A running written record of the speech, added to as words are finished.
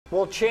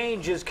Well,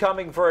 change is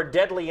coming for a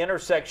deadly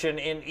intersection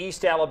in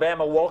East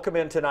Alabama. Welcome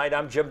in tonight.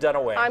 I'm Jim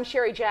Dunaway. I'm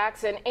Sherry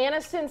Jackson.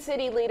 Anniston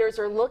city leaders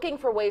are looking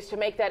for ways to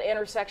make that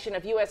intersection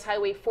of U.S.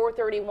 Highway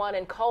 431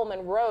 and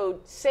Coleman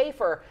Road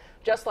safer.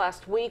 Just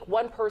last week,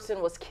 one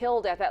person was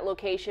killed at that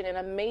location in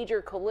a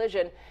major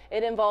collision.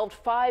 It involved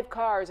 5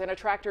 cars and a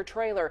tractor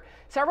trailer.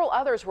 Several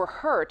others were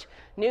hurt.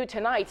 New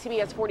tonight,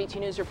 CBS 42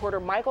 News reporter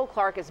Michael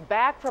Clark is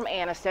back from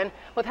Anniston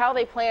with how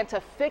they plan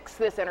to fix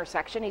this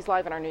intersection. He's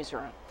live in our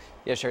newsroom.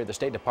 Yes, Sherry, the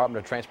State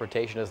Department of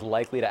Transportation is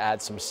likely to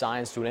add some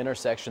signs to an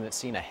intersection that's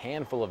seen a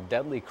handful of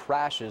deadly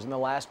crashes in the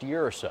last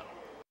year or so.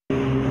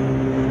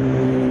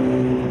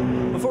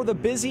 Before the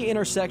busy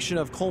intersection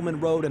of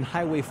Coleman Road and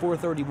Highway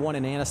 431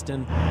 in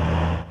Anniston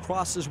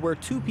crosses where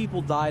 2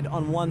 people died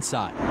on one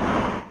side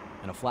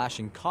and a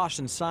flashing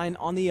caution sign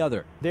on the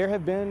other. There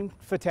have been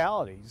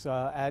fatalities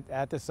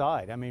at the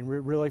site. I mean,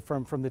 really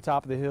from the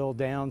top of the hill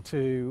down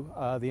to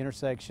the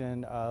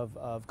intersection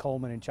of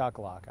Coleman and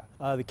Choccolocco.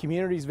 The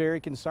community is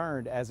very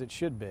concerned, as it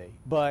should be.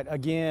 But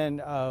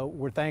again,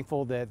 we're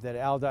thankful that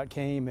ALDOT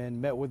came and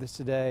met with us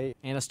today.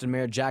 Anniston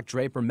Mayor Jack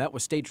Draper met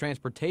with state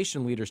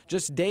transportation leaders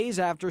just days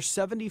after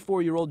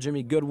 74-year-old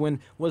Jimmy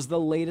Goodwin was the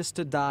latest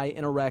to die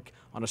in a wreck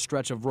on a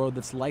stretch of road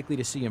that's likely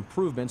to see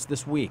improvements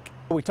this week.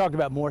 We talked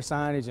about more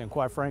signage and,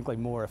 quite frankly,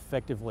 more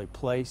effectively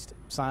placed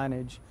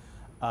signage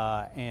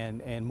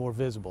and more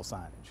visible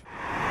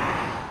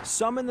signage.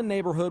 Some in the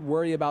neighborhood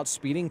worry about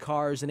speeding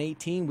cars and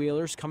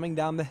 18-wheelers coming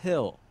down the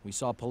hill. We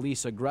saw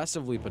police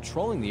aggressively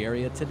patrolling the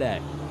area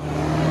today.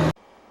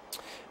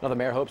 Now, the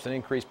mayor hopes an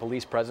increased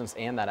police presence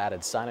and that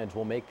added signage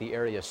will make the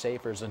area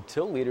safer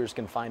until leaders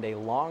can find a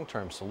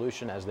long-term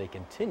solution as they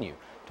continue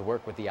to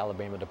work with the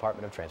Alabama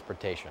Department of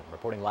Transportation.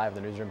 Reporting live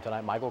in the newsroom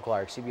tonight, Michael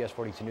Clark, CBS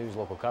 42 News,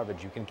 local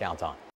coverage you can count on.